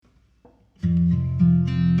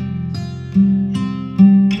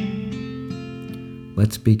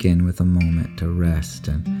Let's begin with a moment to rest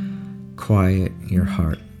and quiet your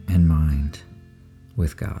heart and mind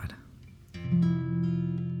with God.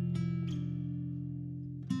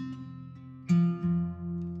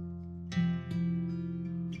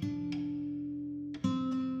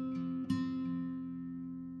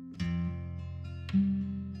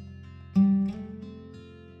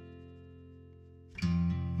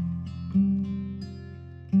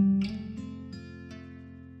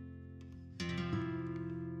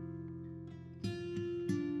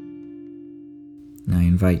 And I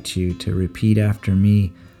invite you to repeat after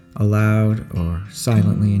me aloud or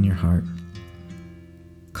silently in your heart.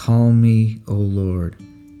 Calm me, O Lord,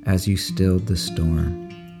 as you stilled the storm.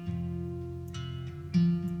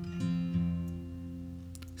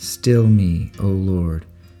 Still me, O Lord,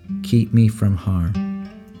 keep me from harm.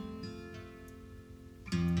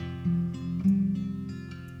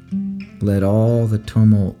 Let all the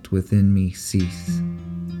tumult within me cease.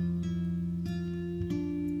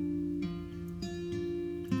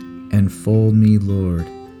 Enfold me, Lord,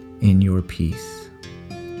 in your peace.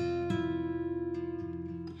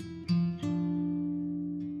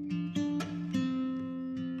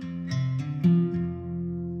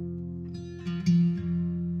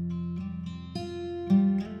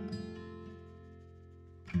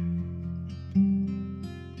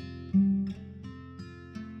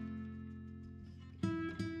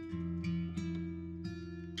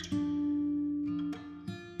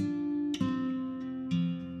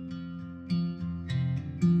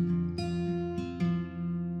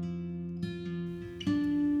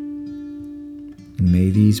 And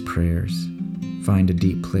may these prayers find a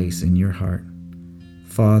deep place in your heart.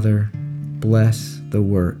 Father, bless the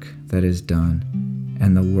work that is done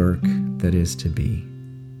and the work that is to be.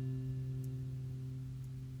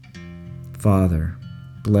 Father,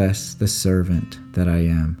 bless the servant that I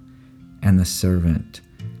am and the servant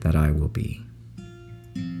that I will be.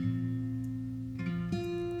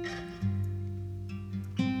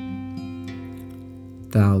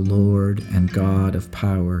 Thou Lord and God of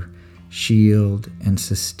power, shield and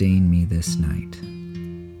sustain me this night.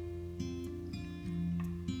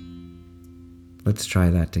 Let's try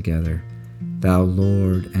that together. Thou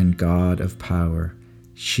Lord and God of power,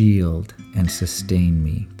 shield and sustain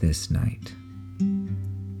me this night.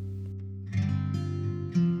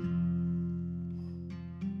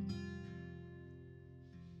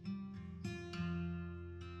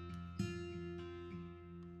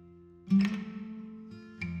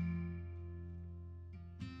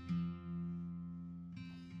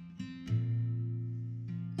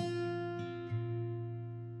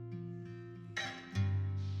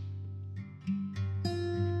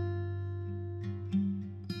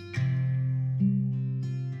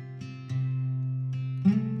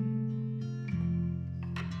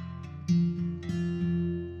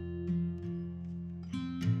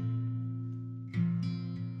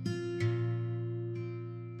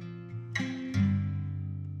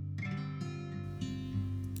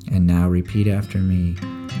 And now repeat after me.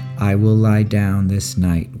 I will lie down this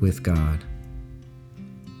night with God,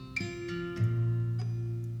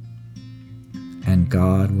 and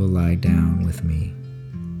God will lie down with me.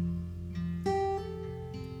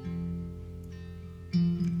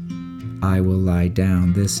 I will lie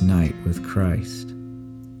down this night with Christ,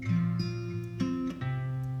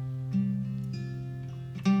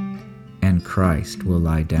 and Christ will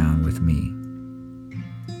lie down with me.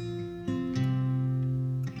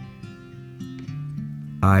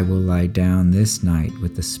 I will lie down this night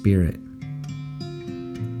with the Spirit,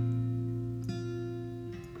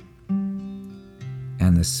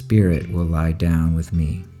 and the Spirit will lie down with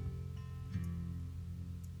me.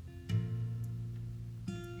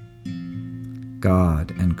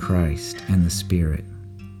 God and Christ and the Spirit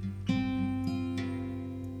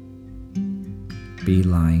be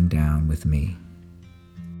lying down with me.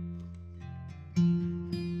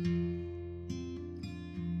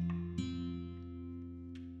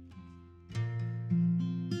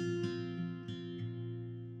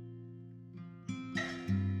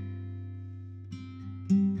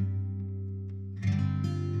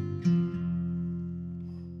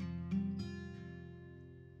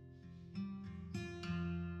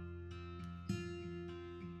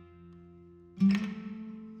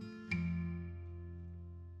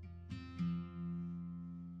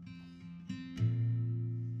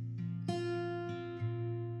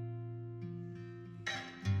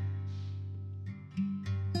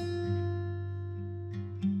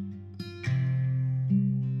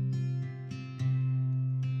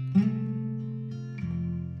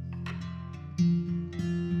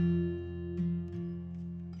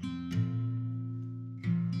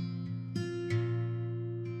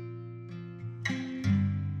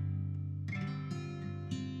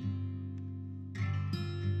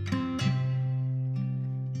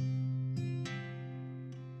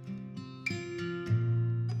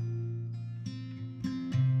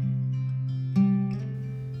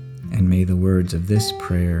 may the words of this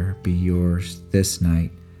prayer be yours this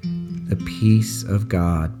night. The peace of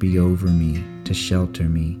God be over me to shelter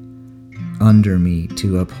me, under me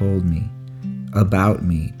to uphold me, about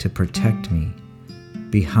me to protect me,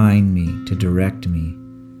 behind me to direct me,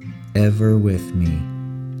 ever with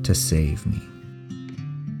me to save me.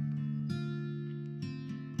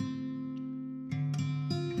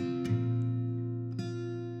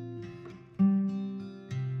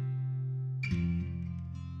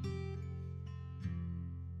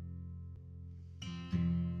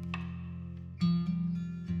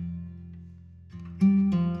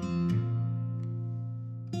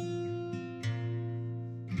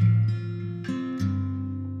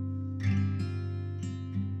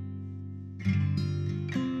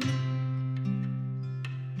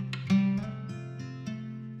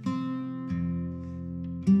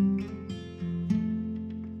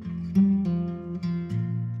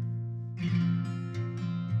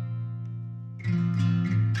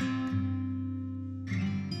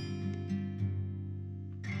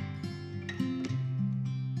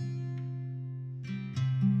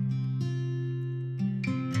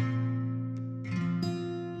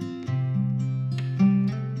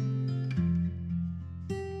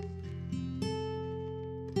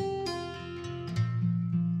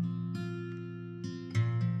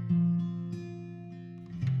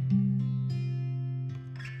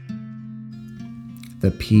 The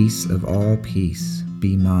peace of all peace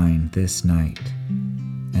be mine this night.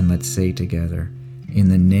 And let's say together, in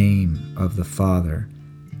the name of the Father,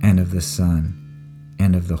 and of the Son,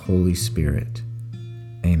 and of the Holy Spirit.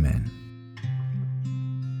 Amen.